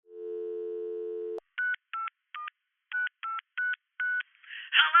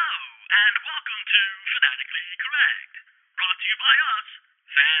Fanatically Correct. Brought to you by us,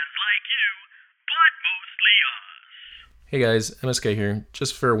 fans like you, but mostly us. Hey guys, MSK here.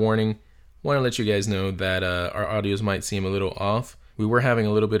 Just for a warning, want to let you guys know that our audios might seem a little off. We were having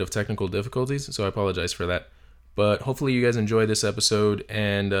a little bit of technical difficulties, so I apologize for that. But hopefully you guys enjoy this episode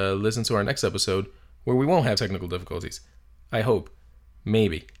and listen to our next episode where we won't have technical difficulties. I hope.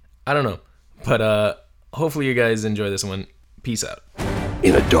 Maybe. I don't know. But hopefully you guys enjoy this one. Peace out.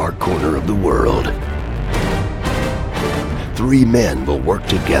 In a dark corner of the world, three men will work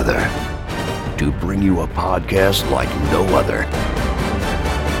together to bring you a podcast like no other.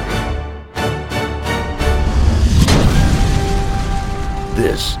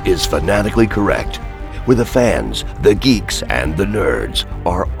 This is Fanatically Correct, where the fans, the geeks, and the nerds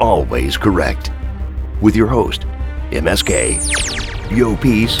are always correct. With your host, MSK, Yo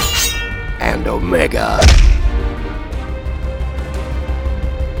Peace, and Omega.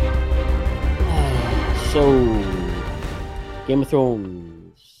 So, Game of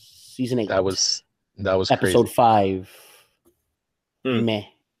Thrones season 8. That was episode crazy. 5.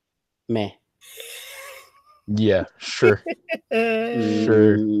 Meh. Yeah, sure.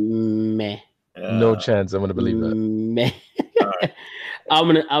 Sure. Meh. No chance I'm gonna believe that. Meh. Alright.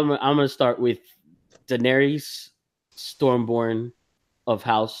 I'm gonna start with Daenerys Stormborn of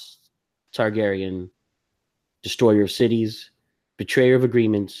House Targaryen, destroyer of cities, betrayer of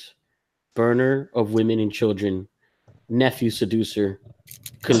agreements, burner of women and children, nephew seducer,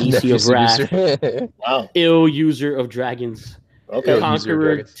 Khaleesi of wrath, Wow. ill user of dragons, Okay. Ill user of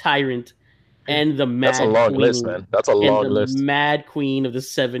conqueror dragons. tyrant, and the mad That's a long queen, list, man. That's a long and the list. mad queen of the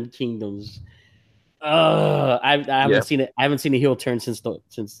seven kingdoms. I haven't Yeah. seen it. I haven't seen a heel turn since The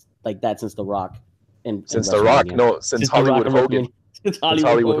Rock. And Since The Rock, WrestleMania. no, since The Rock Hollywood and Hogan. WrestleMania. Since Since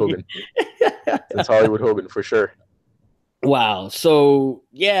Hollywood Hogan. Since Hollywood Hogan, for sure. Wow. So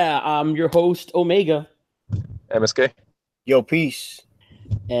yeah, I'm your host Omega, MSK. Yo, peace.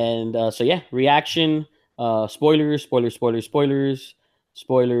 and so yeah, reaction. Spoilers. A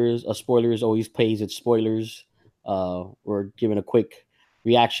spoilers always pays its spoilers. We're giving a quick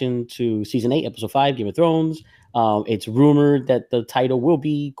reaction to season 8, episode 5, Game of Thrones. It's rumored that the title will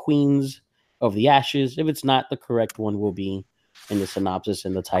be Queens of the Ashes. If it's not, the correct one will be in the synopsis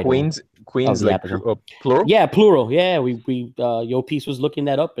and the title. Queens the like episode. plural? Yeah, plural. Yeah, we Yo Peace was looking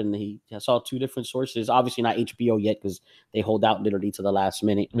that up, and he saw two different sources. Obviously not HBO yet because they hold out literally to the last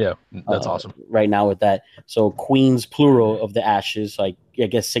minute. Yeah, that's awesome. Right now with that. So Queens plural of the Ashes, like I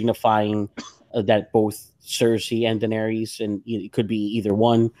guess signifying that both Cersei and Daenerys, and it could be either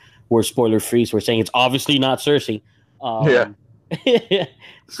one. We're spoiler free, so we're saying it's obviously not Cersei. Yeah.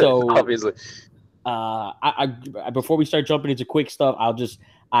 So Obviously. I before we start jumping into quick stuff,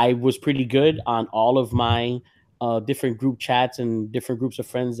 I was pretty good on all of my different group chats and different groups of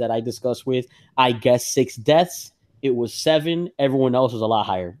friends that I discussed with. I guess 6 deaths. It was 7. Everyone else was a lot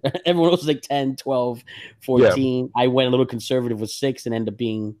higher. Everyone else was like 10, 12, 14. I went a little conservative with 6 and ended up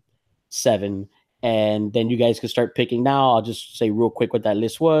being 7. And then you guys can start picking now. I'll just say real quick what that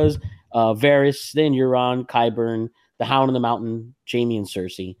list was. Varys, then Euron, Qyburn, the Hound in the Mountain, Jaime, and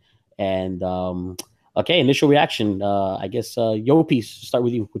Cersei. And okay, initial reaction. I guess Yo Peace, start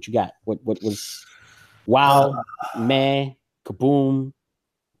with you. What you got? What was wow, meh, kaboom,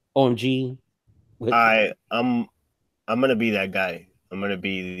 OMG? I'm gonna be that guy. I'm gonna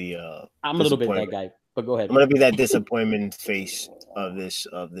be the I'm a little bit that guy, but go ahead. I'm gonna be that disappointment face of this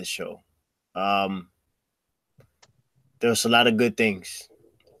show. There's a lot of good things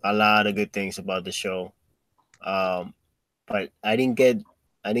about the show. But I didn't get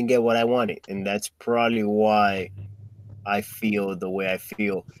what I wanted, and that's probably why I feel the way I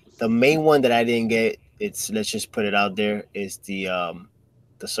feel. The main one that I didn't get, let's just put it out there, is the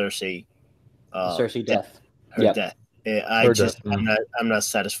Cersei Cersei death. her Yep. death. I'm not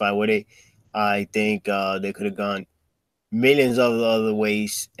satisfied with it. I think they could have gone millions of other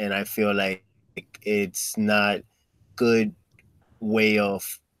ways, and I feel like it's not good way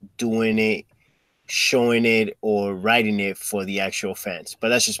of doing it, showing it, or writing it for the actual fans. But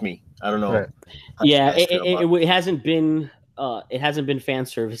that's just me. I don't know. Right. how you Yeah, guys feel about it hasn't been fan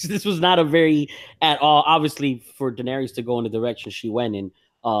service. This was not a very at all. Obviously, for Daenerys to go in the direction she went in,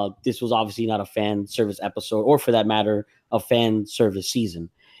 this was obviously not a fan service episode, or for that matter, a fan service season.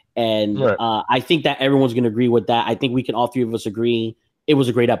 And Right. I think that everyone's going to agree with that. I think we can all three of us agree it was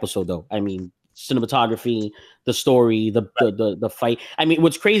a great episode, though. I mean, cinematography, the story, the fight. I mean,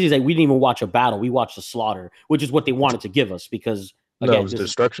 what's crazy is that we didn't even watch a battle; we watched a slaughter, which is what they wanted to give us because. No, Again, it was this-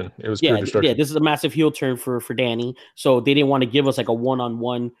 destruction. It was pure yeah, destruction. this is a massive heel turn for Danny. So they didn't want to give us like a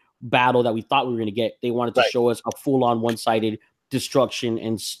one-on-one battle that we thought we were going to get. They wanted to Right. show us a full-on one-sided destruction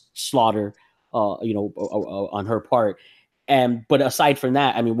and slaughter. on her part. But aside from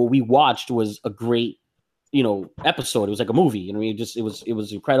that, I mean, what we watched was a great, episode. It was like a movie. You know, it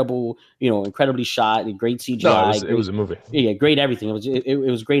was incredible. Incredibly shot, great CGI. No, it was a movie. Yeah, great everything.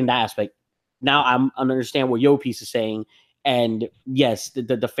 It was great in that aspect. Now I understand what Yo Piece is saying, and yes,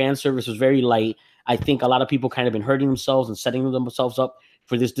 the fan service was very light. I think a lot of people kind of been hurting themselves and setting themselves up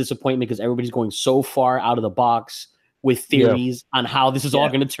for this disappointment because everybody's going so far out of the box with theories on how this is all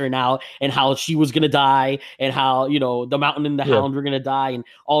going to turn out and how she was going to die and how, the mountain and the hound were going to die and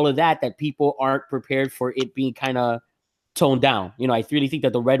all of that people aren't prepared for it being kind of toned down. I really think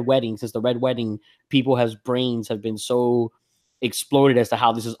that since the Red Wedding, people's brains have been so exploded as to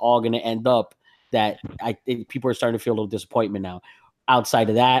how this is all going to end up that I think people are starting to feel a little disappointment now. Outside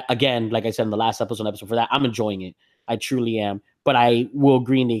of that, again, like I said in the last episode for that, I'm enjoying it. I truly am. But I will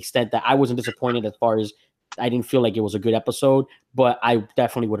agree in the extent that I wasn't disappointed as far as I didn't feel like it was a good episode, but I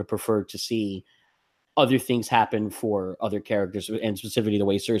definitely would have preferred to see other things happen for other characters, and specifically the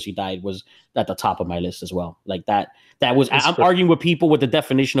way Cersei died was at the top of my list as well. Like that was, I'm arguing with people what the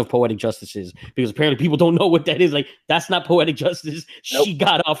definition of poetic justice is, because apparently people don't know what that is. Like, that's not poetic justice. Nope. She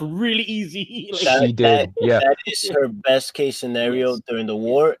got off really easy. Like, she did. That is her best case scenario during the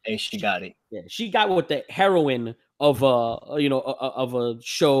war, and she got it. Yeah, she got what the heroine of a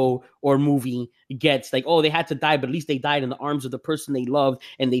show or movie gets. Like, oh, they had to die, but at least they died in the arms of the person they loved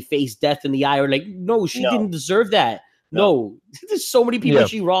and they faced death in the eye. Or like, no, she didn't deserve that. No. There's so many people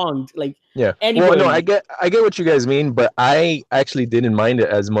she wronged. Like, anybody. Well, no, I get what you guys mean, but I actually didn't mind it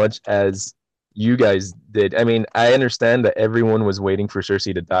as much as you guys did. I mean, I understand that everyone was waiting for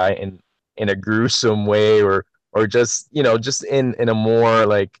Cersei to die in a gruesome way, or just, just in a more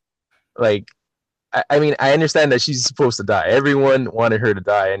like I mean, I understand that she's supposed to die. Everyone wanted her to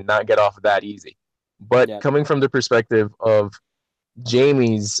die and not get off that easy. But coming from the perspective of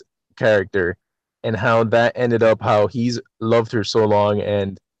Jaime's character and how that ended up, how he's loved her so long,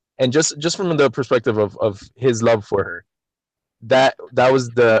 and just from the perspective of his love for her, that was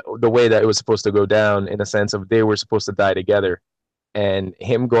the way that it was supposed to go down, in a sense of they were supposed to die together. And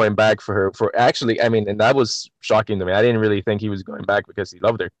him going back for her, I mean, and that was shocking to me. I didn't really think he was going back because he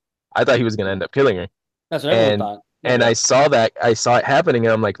loved her. I thought he was going to end up killing her. That's what everyone thought. And I saw it happening,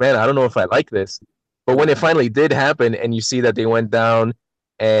 and I'm like, man, I don't know if I like this. But when it finally did happen, and you see that they went down,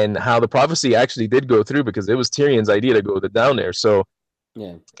 and how the prophecy actually did go through, because it was Tyrion's idea to go down there. So,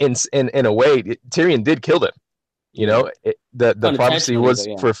 in a way, Tyrion did kill them. The prophecy was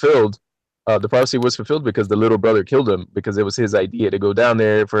fulfilled. The prophecy was fulfilled because the little brother killed him, because it was his idea to go down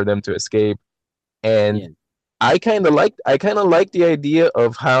there for them to escape. And I kind of liked the idea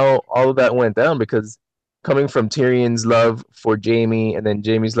of how all of that went down, because coming from Tyrion's love for Jaime and then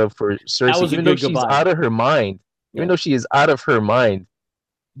Jaime's love for Cersei, even though she's out of her mind, though she is out of her mind,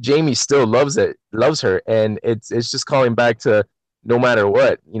 Jaime still loves her, and it's just calling back to, no matter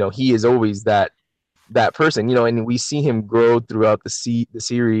what, he is always that person, and we see him grow throughout the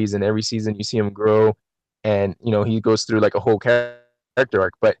series, and every season you see him grow, and he goes through like a whole character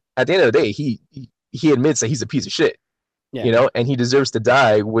arc, but at the end of the day, he admits that he's a piece of shit, and he deserves to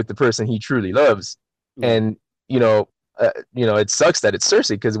die with the person he truly loves. And it sucks that it's Cersei,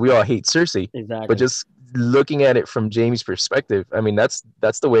 because we all hate Cersei. Exactly. But just looking at it from Jaime's perspective, I mean, that's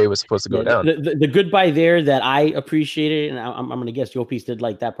the way it was supposed to go down. The goodbye there that I appreciated, and I'm going to guess Yo Piece did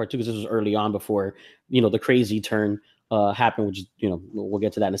like that part too, because this was early on before the crazy turn happened, which we'll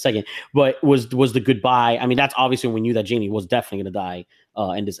get to that in a second. But was the goodbye. I mean, that's obviously when we knew that Jaime was definitely going to die.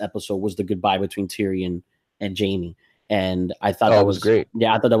 In this episode was the goodbye between Tyrion and Jaime. And I thought that was great.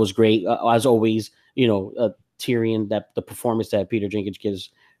 Yeah, I thought that was great. As always, Tyrion, that the performance that Peter Dinklage gives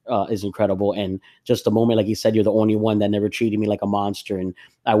is incredible. And just the moment, like he said, you're the only one that never treated me like a monster, and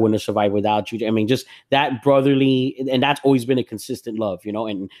I wouldn't have survived without you. I mean, just that brotherly, and that's always been a consistent love,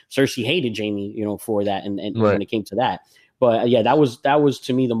 and Cersei hated Jaime, for that. And when it came to that, but that was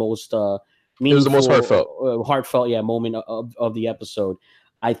to me the most meaningful, it was the most heartfelt moment of the episode.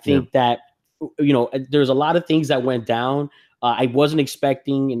 I think that, there's a lot of things that went down. I wasn't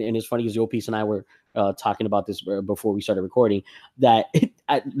expecting, and it's funny because Yo Piece and I were talking about this before we started recording, that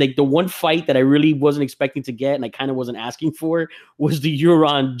like the one fight that I really wasn't expecting to get, and I kind of wasn't asking for, was the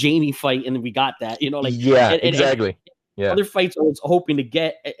Euron Jaime fight, and we got that. Exactly. Other fights I was hoping to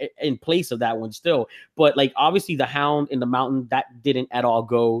get in place of that one still, but like obviously the Hound in the Mountain, that didn't at all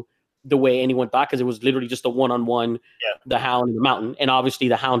go the way anyone thought, because it was literally just a one-on-one, the Hound in the Mountain. And obviously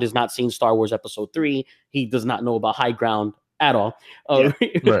the Hound has not seen Star Wars Episode 3. He does not know about high ground at all.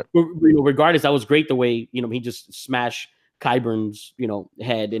 Regardless, that was great the way, he just smashed Qyburn's,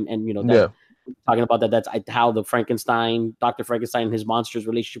 head and talking about that. That's how the Dr. Frankenstein and his monsters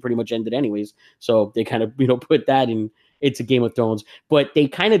relationship pretty much ended anyways. So they kind of, put that into Game of Thrones. But they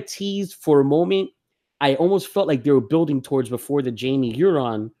kind of teased for a moment. I almost felt like they were building towards before the Jaime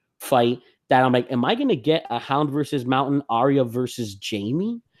Euron fight that I'm like, am I going to get a Hound versus Mountain, Arya versus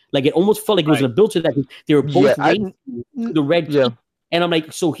Jaime? Like it almost felt like it was going to build to that. They were both the Red Keep. And I'm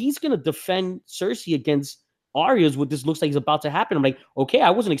like, so he's going to defend Cersei against Arya's what this looks like is about to happen. I'm like, okay, I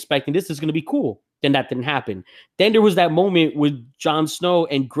wasn't expecting this. This is going to be cool. Then that didn't happen. Then there was that moment with Jon Snow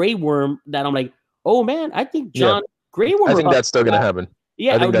and Grey Worm that I'm like, oh man, I think Grey Worm. I think that's still going to happen.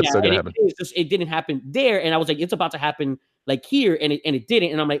 Yeah, I think that's still going to happen. It didn't happen there. And I was like, it's about to happen like here, and it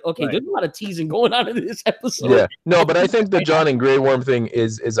didn't. And I'm like, okay, there's a lot of teasing going on in this episode. Yeah, no, but I think the Jon and Grey Worm thing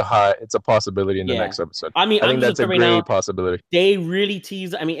is it's a possibility in the next episode. I mean, I think that's a great possibility. They really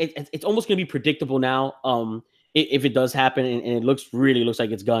tease. I mean, it's almost gonna be predictable now. If it does happen, and it looks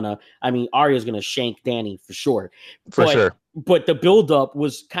like it's gonna. I mean, Arya's gonna shank Dany for sure. But the buildup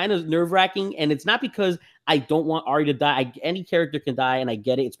was kind of nerve-wracking, and it's not because I don't want Arya to die. Any character can die, and I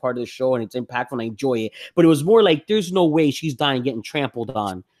get it. It's part of the show, and it's impactful, and I enjoy it. But it was more like there's no way she's dying getting trampled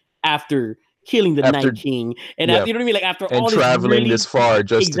on after killing the Night King. And after, you know what I mean? Like after all this traveling this far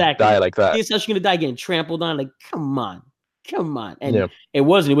just to die like that. It's how she's going to die getting trampled on. Like, come on. And it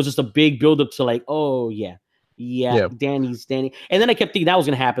wasn't. It was just a big buildup to like, oh, yeah. Dany's. And then I kept thinking that was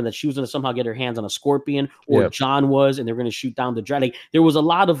going to happen, that she was going to somehow get her hands on a scorpion, or Jon was, and they're going to shoot down the dragon. Like, there was a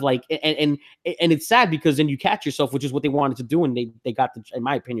lot of like, and it's sad because then you catch yourself, which is what they wanted to do, and they got in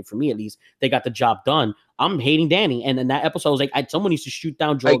my opinion, for me at least, they got the job done. I'm hating Dany, and in that episode, I was like, someone needs to shoot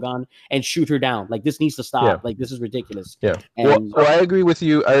down Drogon and shoot her down. Like, this needs to stop. Like, this is ridiculous. Yeah. Well, I agree with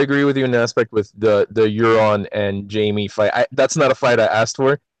you. I agree with you in the aspect with the Euron and Jaime fight. That's not a fight I asked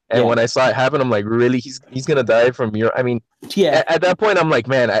for. And when I saw it happen, I'm like, really? He's gonna die from Euron? I mean, at that point, I'm like,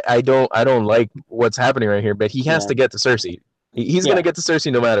 man, I don't like what's happening right here. But he has to get to Cersei. He's gonna get to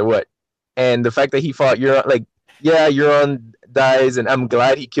Cersei no matter what. And the fact that he fought Euron, like, Euron dies, and I'm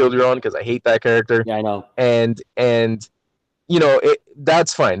glad he killed Euron because I hate that character. Yeah, I know. And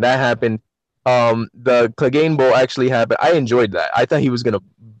that's fine. That happened. The Clegane Bowl actually happened. I enjoyed that. I thought he was gonna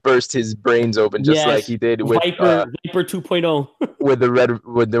burst his brains open just like he did with Viper 2.0 with the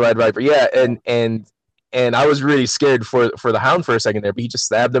red Viper. Yeah, and I was really scared for the Hound for a second there, but he just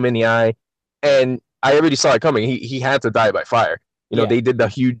stabbed him in the eye, and I already saw it coming. He had to die by fire. They did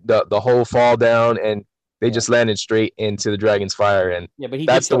the whole fall down, and they just landed straight into the dragon's fire, and but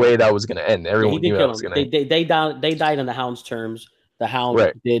that's the way that was going to end. Everyone knew that was going to end. They died on the Hound's terms. The Hound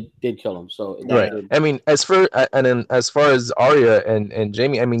did kill him. So I mean, as far as Arya and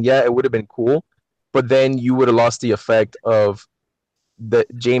Jaime, I mean, it would have been cool, but then you would have lost the effect of the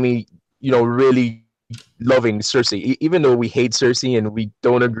Jaime, really loving Cersei, even though we hate Cersei and we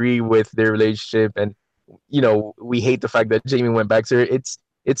don't agree with their relationship, and we hate the fact that Jaime went back to her. It's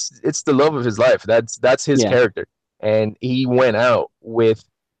the love of his life. That's his character, and he went out with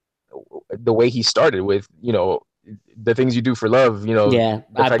the way he started with the things you do for love, the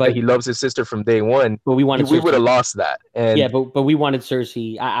fact that he loves his sister from day one. But we would have lost that. And but we wanted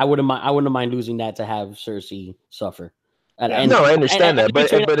Cersei. I wouldn't mind losing that to have Cersei suffer. I understand that,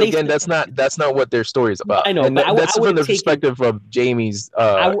 but again, that's not what their story is about. I know, and that's from the perspective of Jaime's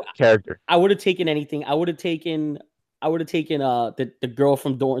character. I would have taken anything. I would have taken the girl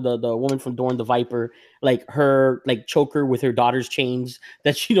from Dorne, the woman from Dorne, the Viper, like her, like choke her with her daughter's chains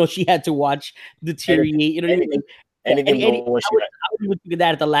that she had to watch deteriorate. You know what I mean? I would do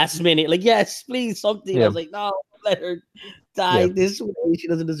that at the last minute. Like, yes, please, something. I was like, no, let her die this way. She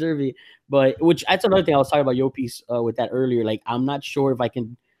doesn't deserve it. But that's another thing I was talking about Yopi's with that earlier. Like, I'm not sure if I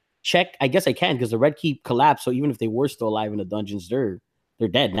can check. I guess I can, because the Red Keep collapsed. So even if they were still alive in the dungeons, they're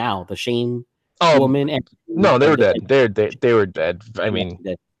dead now. The Shane woman and no, they were dead. They were dead. I mean,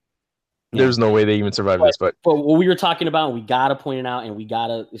 there's no way they even survived this. But what we were talking about, we gotta point it out and we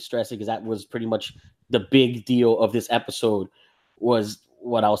gotta stress it, because that was pretty much the big deal of this episode. Was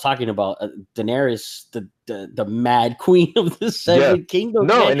what I was talking about. Daenerys, the mad queen of the Seven Kingdoms.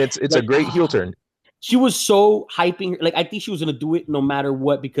 No, and it's like, a great heel turn. She was so hyping. Like, I think she was gonna do it no matter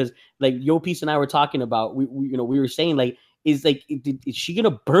what, because like Yopis and I were talking about. We were saying, like, is she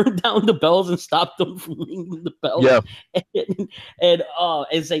gonna burn down the bells and stop them from ringing the bells? Yeah. And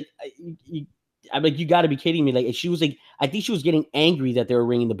it's like, I'm like, you got to be kidding me. Like, she was like, I think she was getting angry that they were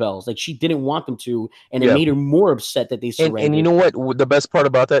ringing the bells. Like, she didn't want them to, and it made her more upset that they surrendered. And you know what? The best part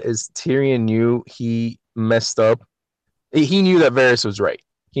about that is Tyrion knew he messed up. He knew that Varys was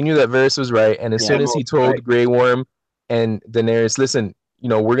right. And as soon as he told Grey Worm and Daenerys, listen,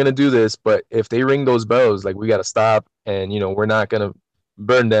 we're gonna do this, but if they ring those bells, like, we gotta stop, and we're not gonna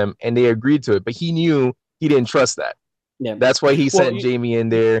burn them, and they agreed to it. But he knew he didn't trust that. Yeah. That's why he sent Jamie in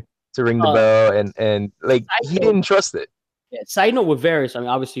there to ring the bell, and like he didn't trust it. Yeah. Side note with Varys, I mean,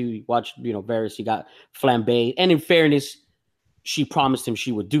 obviously we watched, Varys, he got flambéed, and in fairness, she promised him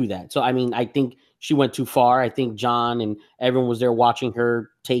she would do that. So I mean, I think she went too far. I think Jon and everyone was there watching her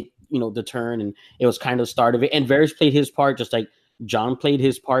take, the turn, and it was kind of the start of it. And Varys played his part, just like Jon played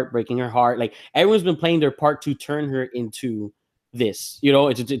his part, breaking her heart. Like everyone's been playing their part to turn her into this,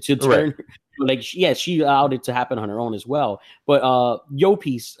 to turn. Right. Like, she allowed it to happen on her own as well. But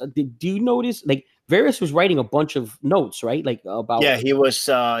Yo-Piece, do you notice, like, Varys was writing a bunch of notes, right? Like about he was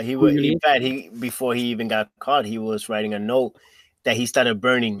in fact, before he even got caught, he was writing a note that he started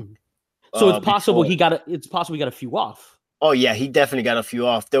burning. So it's possible he got a few off. Oh yeah, he definitely got a few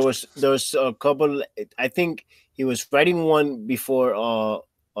off. There was a couple. I think he was writing one before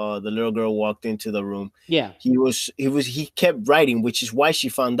the little girl walked into the room. Yeah. He kept writing, which is why she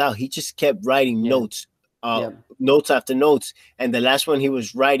found out. He just kept writing notes, notes after notes. And the last one he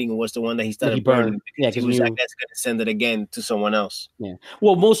was writing was the one that he started burning. Yeah, because he was, I guess, going to send it again to someone else. Yeah.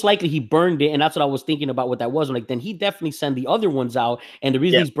 Well, most likely he burned it. And that's what I was thinking about what that was. Like, then he definitely sent the other ones out. And the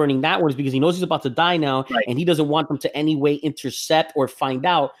reason he's burning that one is because he knows he's about to die now. Right. And he doesn't want them to any way intercept or find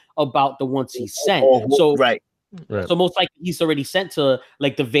out about the ones he sent. Right. So most likely he's already sent to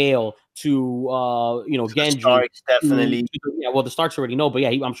like the Vale to Gendry. Starks, definitely. The Starks already know, but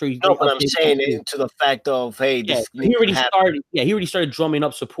I'm sure he's. No, but I'm saying it to the fact of he already started. Yeah, he already started drumming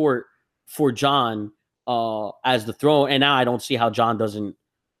up support for Jon as the throne, and now I don't see how Jon doesn't.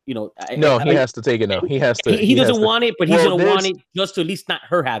 He has to take it now. He has to. He doesn't want it, but he's gonna want it just to at least not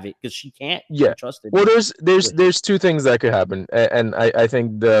her have it because she can't. Yeah, trust it. Well, there's two things that could happen, and I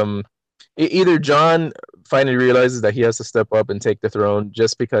think either Jon finally realizes that he has to step up and take the throne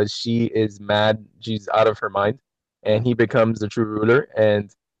just because she is mad, she's out of her mind, and he becomes the true ruler,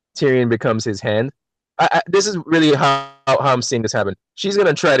 and Tyrion becomes his hand. This is really how I'm seeing this happen. She's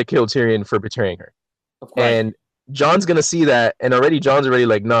gonna try to kill Tyrion for betraying her, and Jon's gonna see that, and Jon's already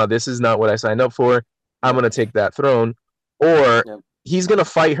like, nah, this is not what I signed up for. I'm gonna take that throne, or he's gonna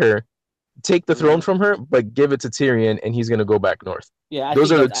fight her, take the throne from her, but give it to Tyrion, and he's gonna go back north. Yeah,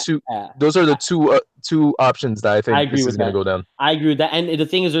 those are the two options that I think this is gonna go down. I agree with that, and the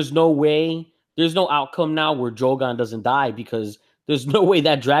thing is, there's no outcome now where Drogon doesn't die because there's no way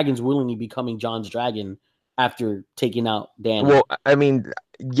that dragon's willingly becoming Jon's dragon after taking out Dany. Well, I mean,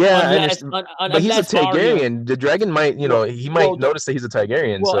 but he's a Targaryen. The dragon might, he might notice that he's a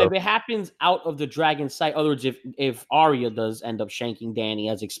Targaryen. Well, if it happens out of the dragon's sight, in other words, if Arya does end up shanking Dany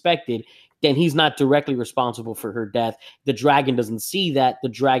as expected, then he's not directly responsible for her death. The dragon doesn't see that. The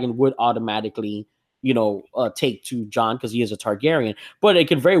dragon would automatically, take to Jon because he is a Targaryen. But it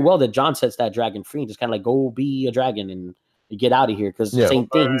could very well that Jon sets that dragon free and just kind of like go be a dragon and get out of here because the same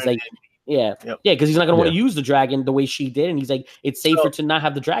thing. He's like. Because he's not going to want to use the dragon the way she did, and he's like, it's safer to not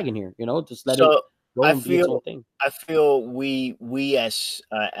have the dragon here, just let it go and be its own thing. I feel we as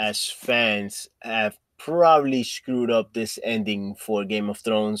fans have probably screwed up this ending for Game of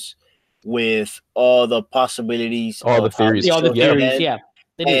Thrones with all the possibilities, all the theories,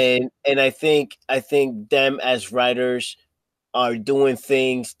 and I think them as writers are doing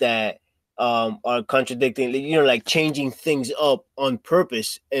things that are contradicting, like changing things up on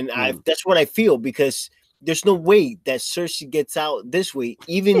purpose, and that's what I feel, because there's no way that Cersei gets out this way,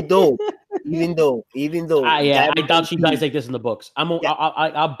 even though I doubt she dies like this in the books.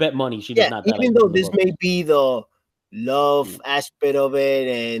 I'll bet money she does not. Even though this may be the love aspect of it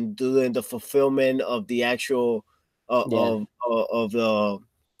and doing the fulfillment of the actual of the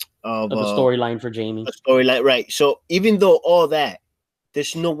storyline for Jaime, the storyline, right? So even though all that,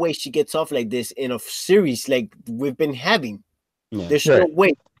 there's no way she gets off like this in a series like we've been having. Yeah. There's no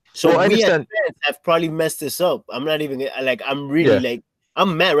way. So we as fans have probably messed this up. I'm not even like, I'm really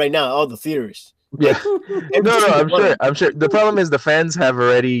I'm mad right now. All the theorists. Yeah. I'm sure. The problem is the fans have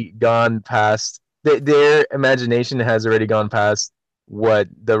already gone past. Their imagination has already gone past what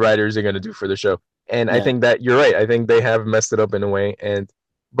the writers are going to do for the show. And I think that you're right. I think they have messed it up in a way.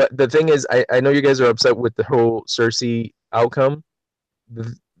 But the thing is, I know you guys are upset with the whole Cersei outcome.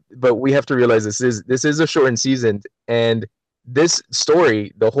 But we have to realize this is a shortened season, and this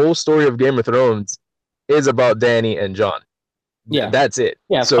story, the whole story of Game of Thrones, is about Dany and Jon. Yeah, that's it.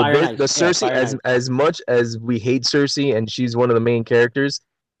 Yeah. So the Cersei, as much as we hate Cersei, and she's one of the main characters,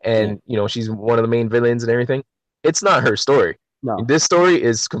 and she's one of the main villains and everything, it's not her story. No. This story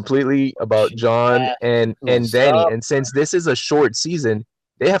is completely about Jon and Dany, and since this is a short season,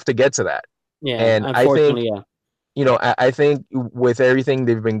 they have to get to that. Yeah, and I think. you know, I think with everything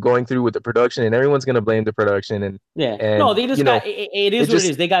they've been going through with the production, and everyone's gonna blame the production, Yeah, and no, they just you know, got it is it what it just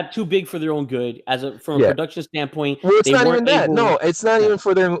is. They got too big for their own good from a yeah. production standpoint. Well, it's They not weren't even that. able. No, it's not Yeah. even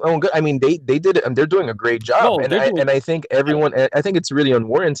for their own good. I mean, they did it, and they're doing a great job. No, And they're doing. I think everyone. I think it's really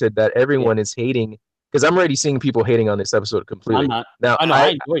unwarranted that Yeah, everyone is hating, because I'm already seeing people hating on this episode I'm completely. not. Now, I know. I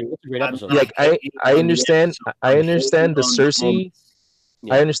enjoyed it. It's a great I'm episode. not like hating I on the understand episode. I I'm hating understand the on the Cersei. moments.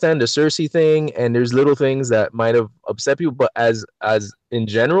 Yeah. I understand the Cersei thing, and there's little things that might have upset people, but as in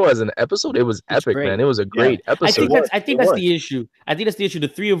general, as an episode, it was It's epic, great. man. It was a Yeah, great episode. I it think that's was. the issue. I think that's the issue. The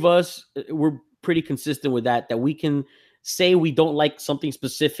three of us we're pretty consistent with that we can say we don't like something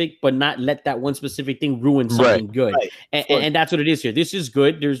specific, but not let that one specific thing ruin something good. Right. And that's what it is here. This is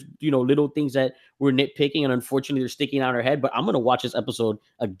good. There's little things that we're nitpicking, and unfortunately they're sticking out our head. But I'm gonna watch this episode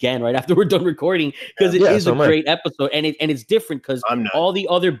again right after we're done recording, because it Yeah, is so a am I. great episode, and it's different because I'm not. all the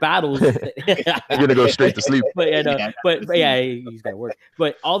other battles. You're gonna go straight to sleep. But Yeah, but yeah, he's got to work.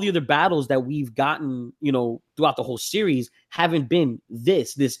 But all the other battles that we've gotten, throughout the whole series, haven't been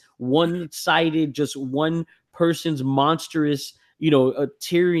this one-sided, just one person's monstrous,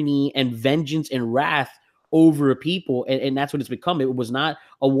 tyranny and vengeance and wrath over a people, and that's what it's become. It was not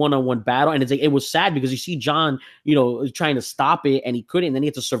a one-on-one battle, and it's like, it was sad because you see John, trying to stop it, and he couldn't, and then he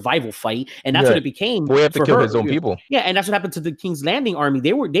had a survival fight, and that's Yeah. what it became. We have to for kill her. his own people. Yeah, and that's what happened to the King's Landing army.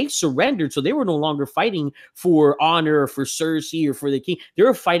 They surrendered, so they were no longer fighting for honor or for Cersei or for the king. They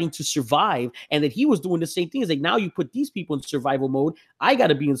were fighting to survive, and that he was doing the same thing. It's like, now you put these people in survival mode. I got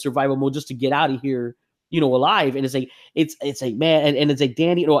to be in survival mode just to get out of here, alive. And it's like, man, and it's like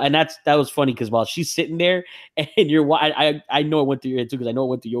Danny, and that was funny because while she's sitting there, and I know it went through your head too, because I know it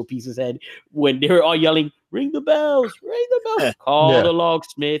went through your piece's head when they were all yelling, "Ring the bells, ring the bells, call Yeah. the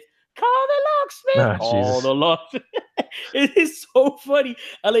locksmith." Call the locksmith. Call Jesus. the locksmith. It is so funny.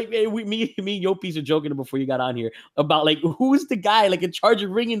 I like, man, me and Yo Piece are joking before you got on here about like, who's the guy like in charge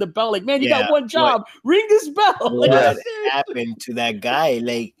of ringing the bell? Like, man, you got one job. Ring this bell. Like, What happened to that guy?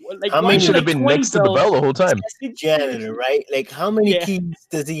 Like how He many should have been next to the bell the whole time. janitor, right? Like how many keys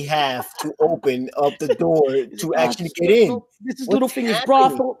does he have to open up the door to actually get in? No, this is What's Littlefinger's happening?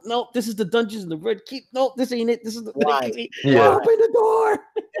 brothel. No, this is the dungeons and the Red Keep. No, this ain't it. This is the Why? Yeah. Open the door.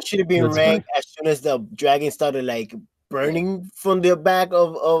 That should have been That's ranked as soon as the dragon started like burning from the back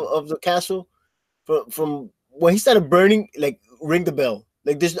of the castle. From when he started burning, like ring the bell.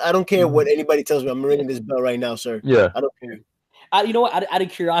 Like this, I don't care what anybody tells me. I'm ringing this bell right now, sir. Yeah. I don't care. You know what? Out of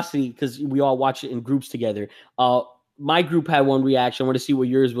curiosity, because we all watch it in groups together. My group had one reaction. I want to see what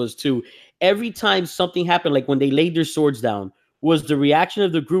yours was too. Every time something happened, like when they laid their swords down, was the reaction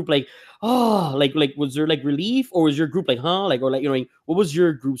of the group like, oh, like was there like relief, or was your group like, huh, like, or like, what was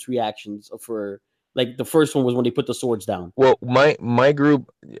your group's reactions for like the first one was when they put the swords down? Well, my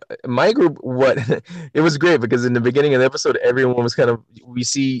group, what it was great because in the beginning of the episode, everyone was kind of, we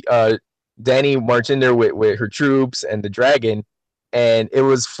see Danny march in there with her troops and the dragon, and it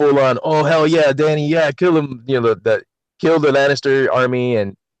was full on, oh hell yeah, Danny, yeah, kill him, kill the Lannister army,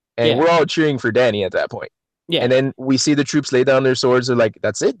 and we're all cheering for Danny at that point. Yeah. And then we see the troops lay down their swords. They're like,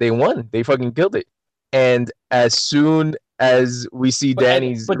 that's it, they won, they fucking killed it. And as soon as we see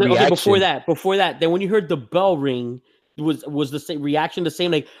Danny's reaction, okay, before that, then when you heard the bell ring, was the same reaction, the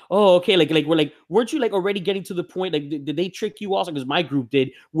same, like, oh, okay, like weren't you like already getting to the point, like did they trick you also, because my group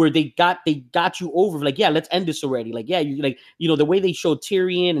did, where they got you over, like, yeah, let's end this already, like, yeah, you like, the way they showed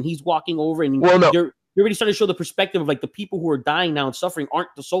Tyrion and he's walking over, and they're already starting to show the perspective of like the people who are dying now and suffering aren't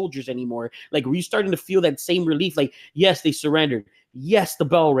the soldiers anymore. Like, were you starting to feel that same relief? Like, yes, they surrendered. Yes, the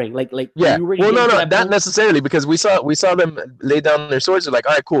bell rang. Like yeah. Well, no, not point? necessarily, because we saw them lay down their swords. They're like,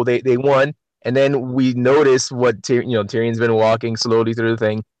 all right, cool, they won. And then we notice what Tyrion's been walking slowly through the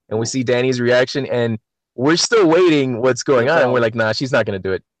thing, and we see Danny's reaction, and we're still waiting what's going on. And we're like, nah, she's not gonna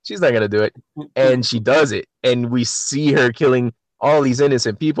do it. She's not gonna do it. And she does it, and we see her killing all these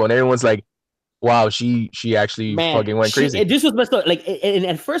innocent people, and everyone's like, wow, she actually fucking went crazy. This was messed up. Like, and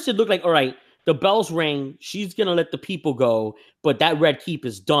at first it looked like, all right, the bells rang, she's gonna let the people go, but that Red Keep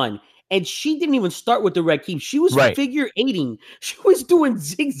is done. And she didn't even start with the Red Keep. She was figure eighting. She was doing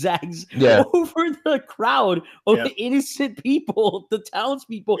zigzags over the crowd of the innocent people, the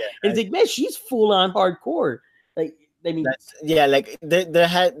townspeople. And it's like, man, she's full on hardcore. Like, I mean, like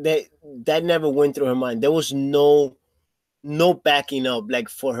that never went through her mind. There was no backing up, like,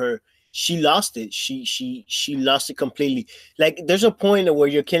 for her. She lost it. She lost it completely. Like, there's a point where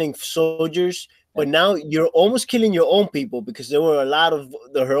you're killing soldiers, but now you're almost killing your own people, because there were a lot of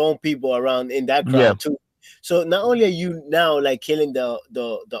her own people around in that crowd too. So not only are you now like killing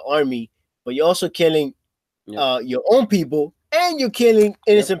the army, but you're also killing your own people, and you're killing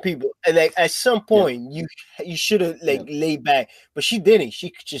innocent people. And like at some point, you should have like laid back, but she didn't.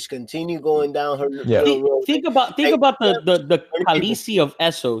 She just continued going down her little road. Think about the Khaleesi of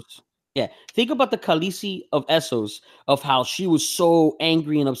Essos. Yeah, think about the Khaleesi of Essos, of how she was so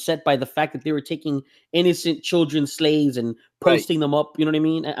angry and upset by the fact that they were taking innocent children slaves and posting them up, you know what I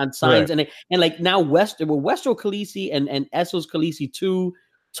mean, on signs, and like now Westeros Khaleesi and Essos Khaleesi, two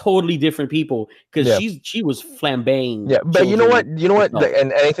totally different people, because she was flambeing. Yeah, but you know what?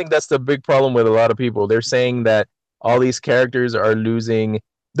 And I think that's the big problem with a lot of people. They're saying that all these characters are losing.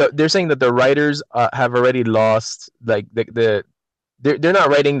 They're saying that the writers have already lost, like they're not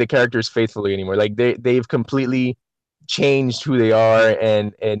writing the characters faithfully anymore. Like they've completely changed who they are,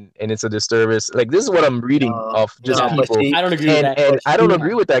 and it's a disturbance. Like this is what I'm reading off just people. I don't agree with that. And I don't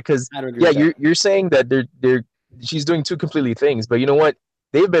agree with that, because you're saying that she's doing two completely things. But you know what?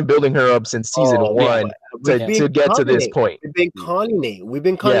 They've been building her up since season one to get to this point. We've been calling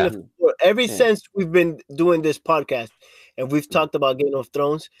it ever since we've been doing this podcast, and we've talked about Game of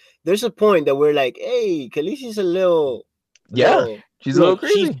Thrones. There's a point that we're like, hey, Khaleesi's a little she's a little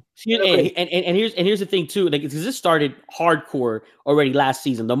crazy. And here's the thing too, like, because this started hardcore already last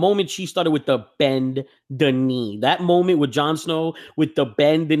season. The moment she started with the bend the knee, that moment with Jon Snow with the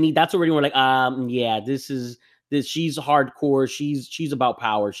bend the knee, that's already we're like, she's hardcore. She's about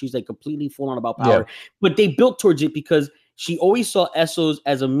power. She's like completely full on about power. Yeah. But they built towards it because she always saw Essos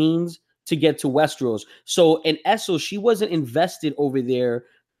as a means to get to Westeros. So in Essos, she wasn't invested over there,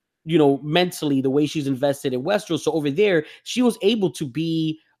 you know, mentally the way she's invested in Westeros. So over there, she was able to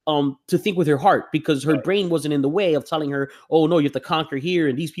be to think with her heart, because her brain wasn't in the way of telling her, oh no, you have to conquer here,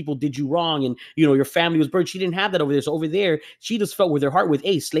 and these people did you wrong, and you know your family was burned. She didn't have that over there. So over there, she just felt with her heart with,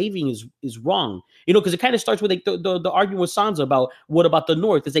 hey, slaving is wrong. You know, because it kind of starts with like the argument with Sansa about what about the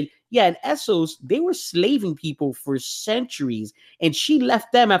North. It's like, yeah, in Essos, they were slaving people for centuries, and she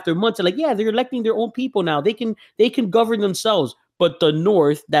left them after months. And like, yeah, they're electing their own people now. They can govern themselves. But the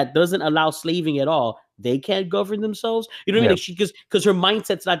North, that doesn't allow slaving at all, they can't govern themselves. You know what I mean? Like because her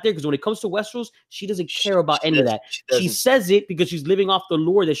mindset's not there. Because when it comes to Westeros, she doesn't care about any of that. She says it because she's living off the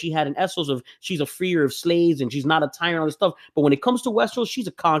lore that she had in Essos of she's a freer of slaves and she's not a tyrant and all this stuff. But when it comes to Westeros, she's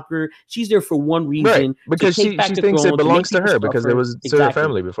a conqueror. She's there for one reason, because she thinks it belongs to her because it was to her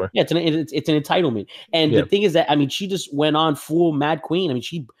family before. Yeah, it's an entitlement. And the thing is that, I mean, she just went on full Mad Queen. I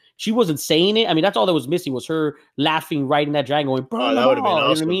mean, she wasn't saying it. I mean, that's all that was missing was her laughing, riding that dragon, going, bro, that would have been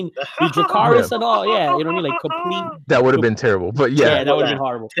awesome. You know what I mean? The Dracarys and all, yeah. You know what I mean? Like complete. That would have been terrible, but yeah. That would have been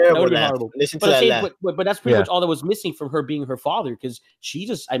horrible. Terrible. That would have been horrible. Listen to that. But that's pretty much all that was missing from her being her father, because she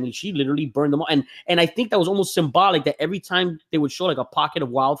literally burned them all. And I think that was almost symbolic that every time they would show like a pocket of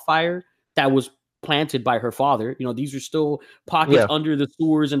wildfire that was planted by her father, you know, these are still pockets under the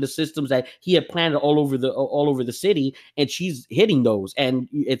sewers and the systems that he had planted all over the city, and she's hitting those, and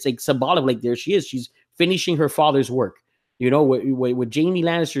it's like symbolic. Like there she is, she's finishing her father's work. You know, what Jaime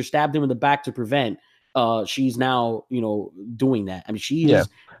Lannister stabbed him in the back to prevent, she's now, you know, doing that. I mean, she is.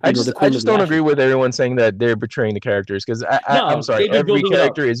 I just don't agree with everyone saying that they're betraying the characters, because I'm sorry, every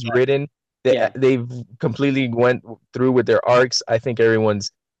character is written. They've completely went through with their arcs. I think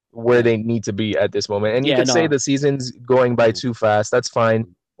everyone's where they need to be at this moment. And you could say the season's going by too fast. That's fine.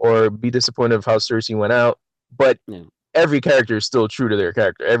 Or be disappointed of how Cersei went out. But every character is still true to their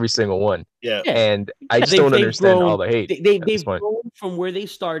character. Every single one. Yeah. And I just don't understand all the hate. They've grown from where they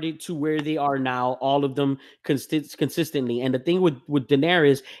started to where they are now, all of them consistently. And the thing with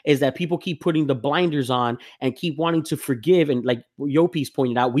Daenerys is that people keep putting the blinders on and keep wanting to forgive. And like Yopi's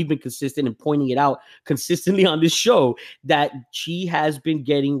pointed out, we've been consistent in pointing it out consistently on this show, that she has been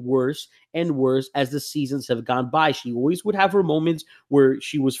getting worse and worse as the seasons have gone by. She always would have her moments where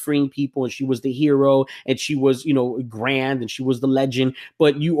she was freeing people and she was the hero and she was, you know, grand and she was the legend.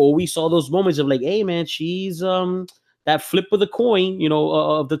 But you always saw those moments of like, hey man, she's that flip of the coin, you know,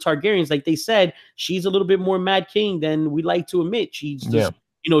 of the Targaryens. Like they said, she's a little bit more Mad King than we like to admit. She's just,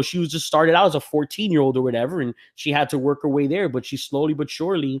 you know, she was just started out as a 14-year-old or whatever, and she had to work her way there. But she slowly but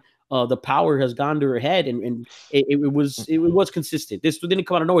surely, the power has gone to her head, and it was consistent. This didn't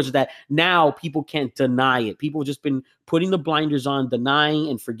come out of nowhere. Is that now people can't deny it. People have just been putting the blinders on, denying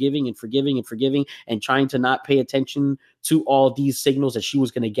and forgiving and forgiving and forgiving, and trying to not pay attention to all these signals that she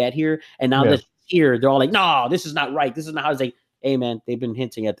was going to get here. And now that she's here, they're all like, no, this is not right. This is not how it's like, hey man, they've been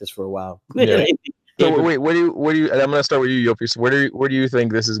hinting at this for a while. Yeah. So wait, what do you? I'm gonna start with you, Yopi. So where do you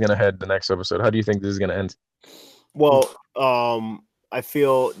think this is gonna head the next episode? How do you think this is gonna end? Well, I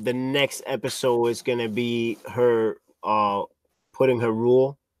feel the next episode is gonna be her putting her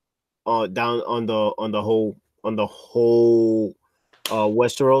rule down on the whole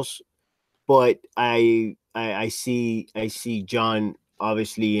Westeros. but I see John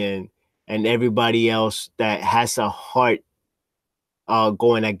obviously and everybody else that has a heart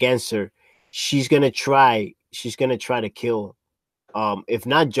going against her. She's gonna try to kill if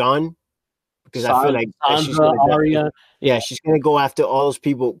not John, because I feel like she's Sansa, gonna Arya. yeah, she's gonna go after all those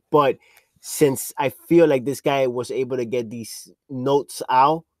people. But since I feel like this guy was able to get these notes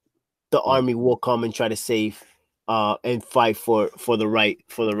out, the army will come and try to save and fight for the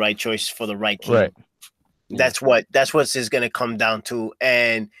right choice, for the right king. Right. That's what it's gonna come down to.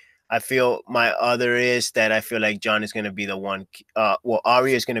 And I feel my other is that I feel like John is gonna be the one.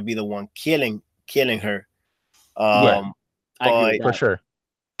 Arya is gonna be the one killing her. I agree with For that. sure.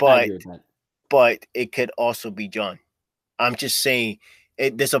 But it could also be John. I'm just saying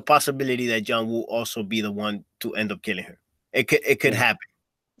there's a possibility that John will also be the one to end up killing her. It could happen.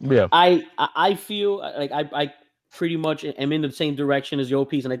 Yeah. I feel like I pretty much am in the same direction as Yo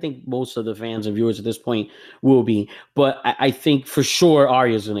Piece, and I think most of the fans and viewers at this point will be. But I think for sure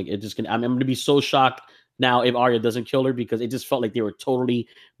Arya's gonna I'm gonna be so shocked now if Arya doesn't kill her, because it just felt like they were totally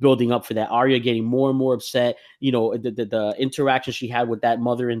building up for that. Arya getting more and more upset. You know, the interaction she had with that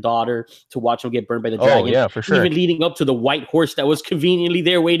mother and daughter to watch them get burned by the dragon. Oh, yeah, for sure. Even leading up to the white horse that was conveniently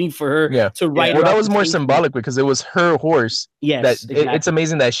there waiting for her to ride. Well, that was more symbolic because it was her horse. Yes, exactly. It's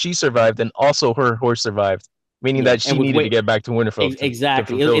amazing that she survived and also her horse survived, meaning that she needed to get back to Winterfell.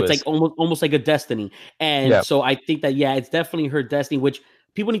 Exactly. It's like almost like a destiny. And so I think that, it's definitely her destiny, which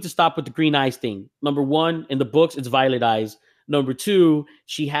people need to stop with the green eyes thing. Number one, in the books, it's violet eyes. Number two,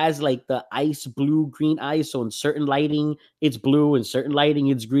 she has like the ice blue green eyes. So in certain lighting, it's blue. In certain lighting,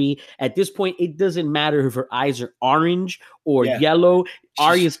 it's green. At this point, it doesn't matter if her eyes are orange or yellow.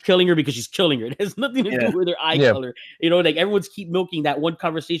 Arya's killing her because she's killing her. It has nothing to do with her eye color. You know, like everyone's keep milking that one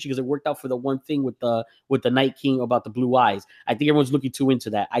conversation because it worked out for the one thing with the Night King about the blue eyes. I think everyone's looking too into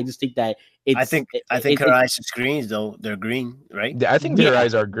that. I just think that I think her eyes are green though. They're green, right? I think their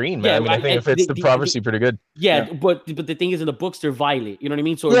eyes are green, man. I think it fits the prophecy pretty good. Yeah, but the thing is, in the books they're violet. You know what I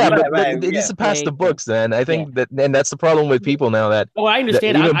mean? So this is past the books. Then I think that, and that's the problem with people now that. Oh, I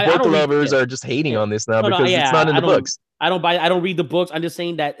understand. Even book lovers are just hating on this now because it's not in the books. I don't read the books. I'm just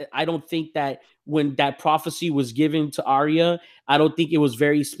saying that I don't think that when that prophecy was given to Arya, I don't think it was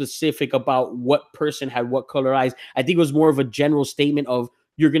very specific about what person had what color eyes. I think it was more of a general statement of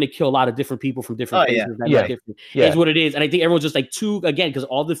you're going to kill a lot of different people from different places. That's what it is. And I think everyone's just like because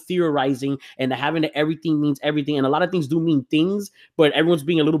all the theorizing and the having that everything means everything. And a lot of things do mean things, but everyone's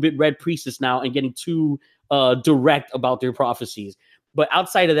being a little bit red priestess now and getting too direct about their prophecies. But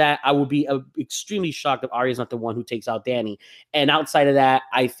outside of that, I would be extremely shocked if Arya's not the one who takes out Dany. And outside of that,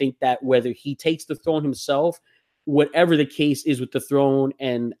 I think that whether he takes the throne himself, whatever the case is with the throne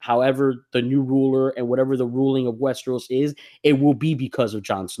and however the new ruler and whatever the ruling of Westeros is, it will be because of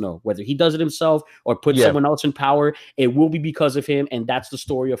Jon Snow. Whether he does it himself or puts someone else in power, it will be because of him. And that's the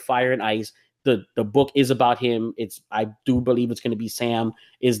story of Fire and Ice. The book is about him. I do believe it's going to be Sam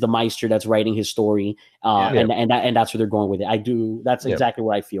is the Meister that's writing his story, and that's where they're going with it. That's exactly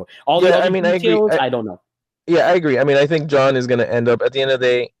what I feel. All the other details, I don't know. Yeah, I agree. I mean, I think Jon is going to end up at the end of the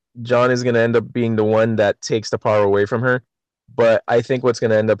day. Jon is going to end up being the one that takes the power away from her. But I think what's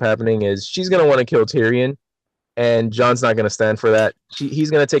going to end up happening is she's going to want to kill Tyrion, and Jon's not going to stand for that. He's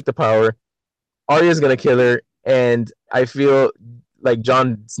going to take the power. Arya's going to kill her, and I feel like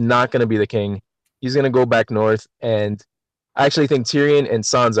Jon's not going to be the king. He's going to go back north, and I actually think Tyrion and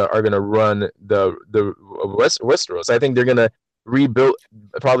Sansa are going to run the Westeros. I think they're going to rebuild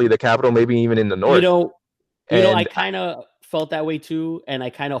probably the capital, maybe even in the north. I kind of felt that way too, and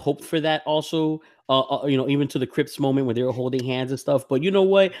I kind of hoped for that also. Even to the crypts moment when they were holding hands and stuff. But you know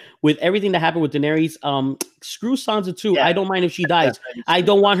what? With everything that happened with Daenerys, screw Sansa too. I don't mind if she dies. I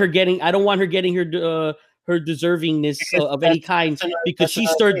don't want her getting her deservingness of any kind because she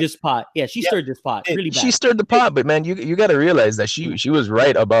stirred this pot. Yeah, she stirred this pot really bad. She stirred the pot, but man, you got to realize that she was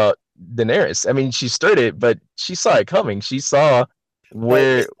right about Daenerys. I mean, she stirred it, but she saw it coming. She saw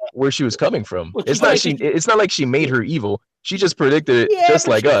where she was coming from. It's not like she made her evil. She just predicted it, just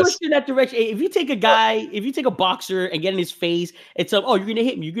like us. Pushed in that direction. If you take a boxer and get in his face and tell him, "Oh, you're gonna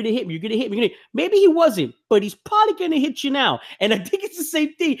hit me. You're gonna hit me. You're gonna hit me." Maybe he wasn't, but he's probably gonna hit you now. And I think it's the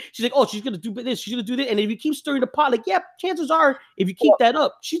same thing. She's like, "Oh, she's gonna do this. She's gonna do this." And if you keep stirring the pot, chances are, if you keep that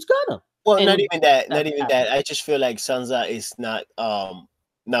up, she's gonna. Well, not even that. I just feel like Sansa is not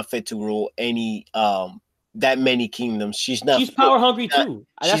fit to rule any that many kingdoms. She's power hungry too.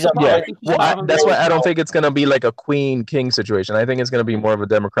 That's why I don't think it's gonna be like a queen king situation. I think it's gonna be more of a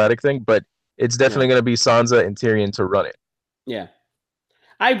democratic thing, but it's definitely gonna be Sansa and Tyrion to run it. Yeah,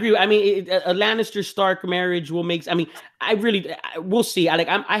 I agree. I mean, a Lannister Stark marriage will make. I mean, we'll see. I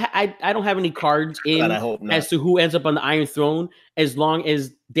don't have any cards in God, I hope not. as to who ends up on the Iron Throne as long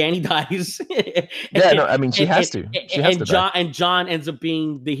as Danny dies. Yeah, no, I mean she has to. She has to die. And John ends up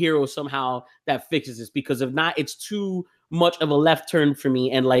being the hero somehow that fixes this, because if not, it's too much of a left turn for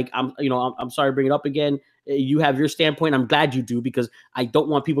me. And like I'm sorry to bring it up again. You have your standpoint. I'm glad you do, because I don't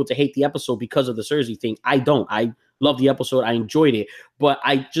want people to hate the episode because of the Cersei thing. I don't. I love the episode. I enjoyed it, but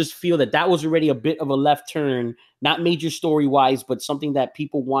I just feel that was already a bit of a left turn, not major story wise, but something that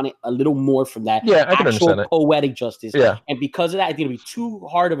people wanted a little more from that. Yeah, I can understand it. Poetic justice. Yeah, and because of that, I think it'll be too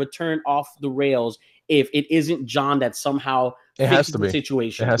hard of a turn off the rails if it isn't John that somehow fixes the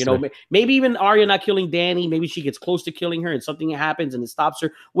situation. Maybe even Arya not killing Dany, maybe she gets close to killing her and something happens and it stops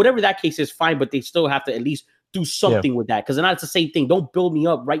her. Whatever that case is, fine, but they still have to at least do something with that, because then it's the same thing. Don't build me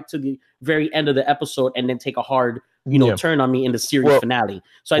up right to the very end of the episode and then take a hard turn on me in the series finale.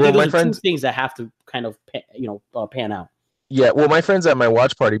 So I think those are two things that have to kind of pan out. Yeah, well, my friends at my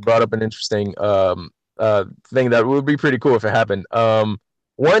watch party brought up an interesting thing that would be pretty cool if it happened.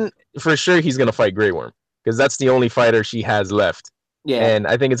 One, for sure, he's gonna fight Grey Worm, because that's the only fighter she has left. Yeah, and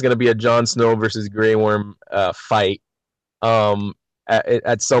I think it's gonna be a Jon Snow versus Grey Worm fight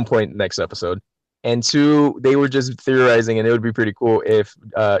at some point next episode. And two, they were just theorizing, and it would be pretty cool if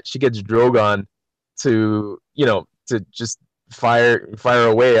she gets Drogon to just fire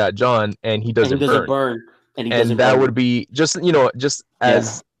away at Jon, and he doesn't burn. And that would be just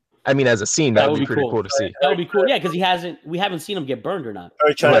as I mean, as a scene, that would be pretty cool to see. That would be cool, yeah, because we haven't seen him get burned or not.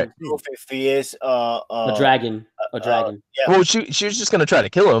 Or trying to prove if he is a dragon. Yeah. Well, she was just gonna try to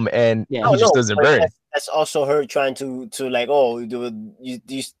kill him, and he just doesn't burn. That's also her trying to like,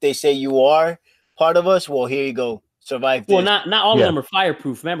 they say you are part of us. Well, here you go. Survive this. Well, not all of them are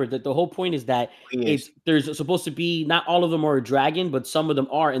fireproof. Remember that the whole point is that there's supposed to be, not all of them are a dragon, but some of them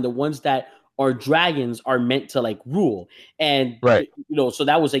are, and the ones that are dragons are meant to like rule. And so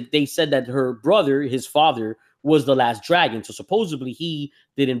that was like, they said that her brother, his father, was the last dragon. So supposedly he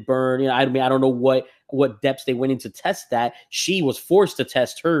didn't burn. I mean, I don't know what depths they went in to test that. She was forced to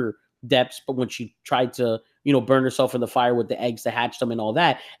test her depths, but when she tried to burn herself in the fire with the eggs to hatch them and all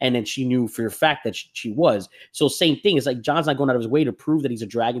that, and then she knew for a fact that she was. So same thing. It's like John's not going out of his way to prove that he's a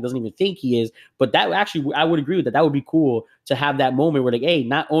dragon, doesn't even think he is. But that actually, I would agree with that. That would be cool to have that moment where like, hey,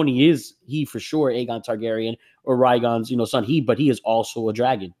 not only is he for sure Aegon Targaryen or Rhaegon's son, but he is also a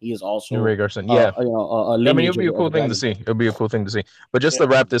dragon. He is also Rhaegar's son. Yeah, I mean, it would be a cool thing to see. It would be a cool thing to see. But just to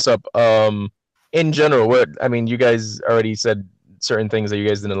wrap this up, in general, you guys already said certain things that you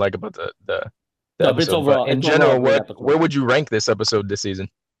guys didn't like about the episode. Overall, in general, where would you rank this episode this season?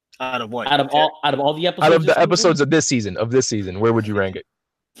 Out of what? Out of all the episodes? Out of the episodes of this season, where would you rank it?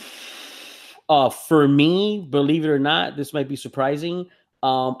 For me, believe it or not, this might be surprising.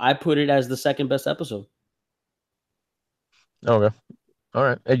 I put it as the second best episode. Okay. All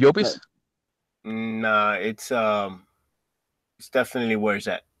right. And Yopis? Nah, it's definitely where it's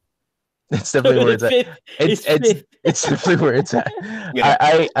at. It's definitely where it's at. It's definitely where it's at. Yeah.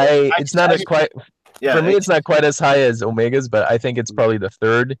 It's not as quite for me. It's not quite as high as Omega's, but I think it's probably the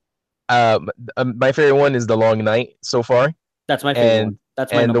third. My favorite one is The Long Night so far. That's my favorite one.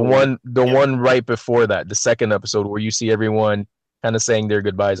 That's my one right before that, the second episode where you see everyone kind of saying their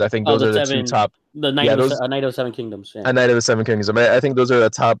goodbyes. I think those are the two top. A Night of Seven Kingdoms. Yeah. A Night of the Seven Kingdoms. I think those are the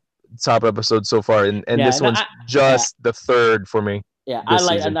top episodes so far, and this one's just the third for me. Yeah, I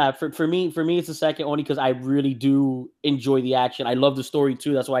like that. For me, it's the second, only because I really do enjoy the action. I love the story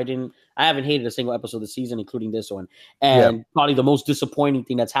too. That's why I haven't hated a single episode this season, including this one. And probably the most disappointing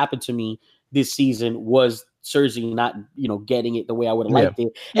thing that's happened to me this season was Cersei not, getting it the way I would have liked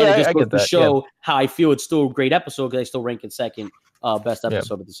it. And it just goes to show how I feel it's still a great episode, because I still rank it second best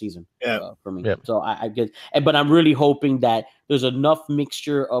episode of the season for me. So I get, but I'm really hoping that there's enough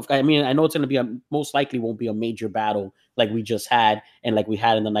mixture of, I mean, I know it's going to be most likely won't be a major battle like we just had and like we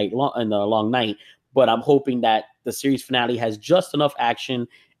had in the long night, but I'm hoping that the series finale has just enough action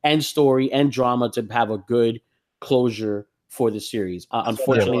and story and drama to have a good closure for the series.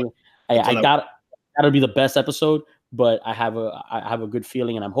 Unfortunately, I doubt that'll be the best episode, but I have a good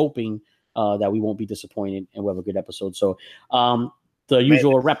feeling, and I'm hoping that we won't be disappointed and we'll have a good episode. So the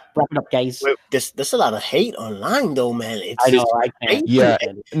usual wrap it up, guys. There's a lot of hate online though, man. I know. I can't. Yeah.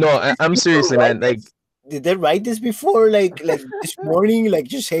 No, I'm seriously, man. Like, did they write this before? Like this morning, like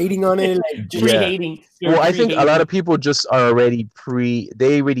just hating on it, like just hating. Well, I think a lot of people just are already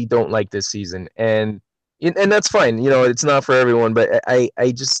they really don't like this season, and that's fine. It's not for everyone, but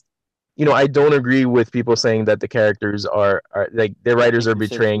I just. I don't agree with people saying that the characters are like the writers are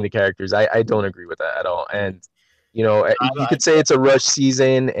betraying the characters. I don't agree with that at all. And You know, you could say it's a rush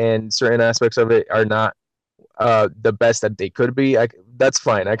season, and certain aspects of it are not the best that they could be. That's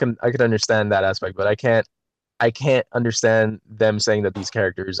fine. I can understand that aspect, but I can't understand them saying that these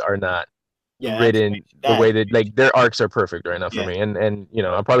characters are not written the way that like their arcs are perfect right now for me. And you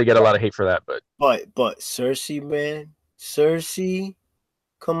know, I'll probably get a lot of hate for that, but Cersei, man, Cersei,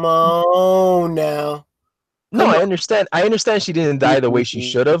 come on now. No, I understand. I understand she didn't die the way she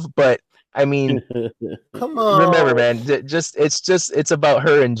should have, but I mean, come on. Remember, man, it's about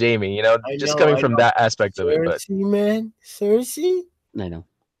her and Jamie, you know, coming from that aspect of it. But Cersei, man, Cersei, I know.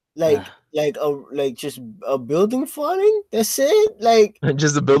 Like just a building falling. That's it. Like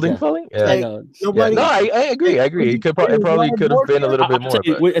just a building falling. Yeah. Like, nobody. No, I agree. It probably could have been a little bit more.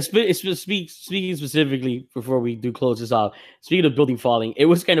 Speaking specifically before we do close this off, speaking of building falling, it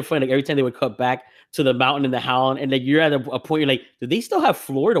was kind of funny. Like every time they would cut back to the mountain and the Hound, and like you're at a point, you're like, do they still have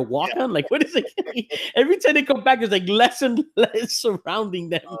floor to walk on? Like, what is it? Every time they come back, there's like less and less surrounding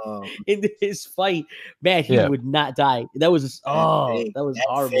them in his fight. Man, he would not die. That was that was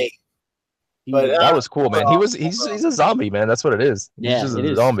horrible. But that was cool, man. He's a zombie, man. That's what it is. He's just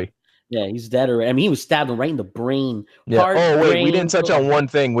a zombie. Yeah, he's dead already. I mean, he was stabbed him right in the brain. Yeah. We didn't touch on one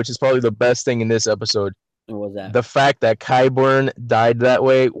thing, which is probably the best thing in this episode. What was that? The fact that Qyburn died that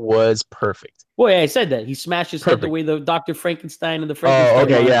way was perfect. Well, yeah, I said that. He smashed his head the way the Dr. Frankenstein and the Frankenstein. Oh,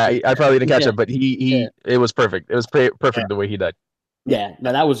 okay, yeah. I probably didn't catch it, but it was perfect. It was perfect the way he died. Yeah,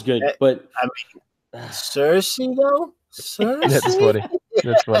 no, that was good. But I mean, Cersei though. That's funny.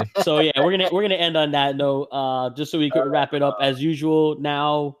 That's funny. So yeah, we're gonna end on that note. Just so we could wrap it up as usual.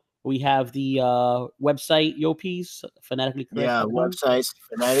 Now we have the website Yopies Fanatically Correct. Yeah, websites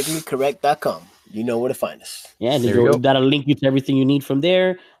fanaticallycorrect.com. You know where to find us. Yeah, that'll link you to everything you need from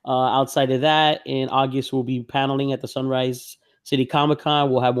there. Outside of that, in August we'll be paneling at the Sunrise City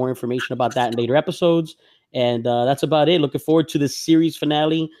Comic-Con. We'll have more information about that in later episodes. And that's about it. Looking forward to the series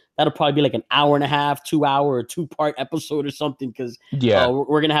finale. That'll probably be like an hour and a half, 2 hour, or 2-part episode or something. Because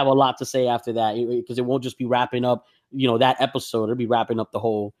we're gonna have a lot to say after that. Because it won't just be wrapping up, that episode. It'll be wrapping up the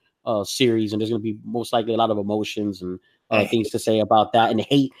whole series, and there's gonna be most likely a lot of emotions and things to say about that, and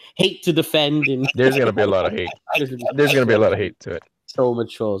hate to defend. And there's gonna be a lot of hate. There's gonna be a lot of hate to it. So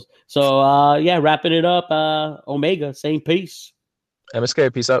much trolls. So wrapping it up. Omega saying peace.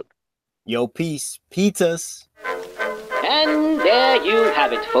 MSK, peace out. Yo, peace. Pizzas. And there you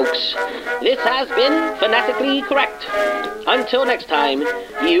have it, folks. This has been Fanatically Correct. Until next time,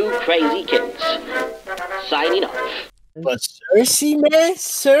 you crazy kids. Signing off. But Cersei, man.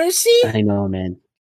 Cersei? I know, man.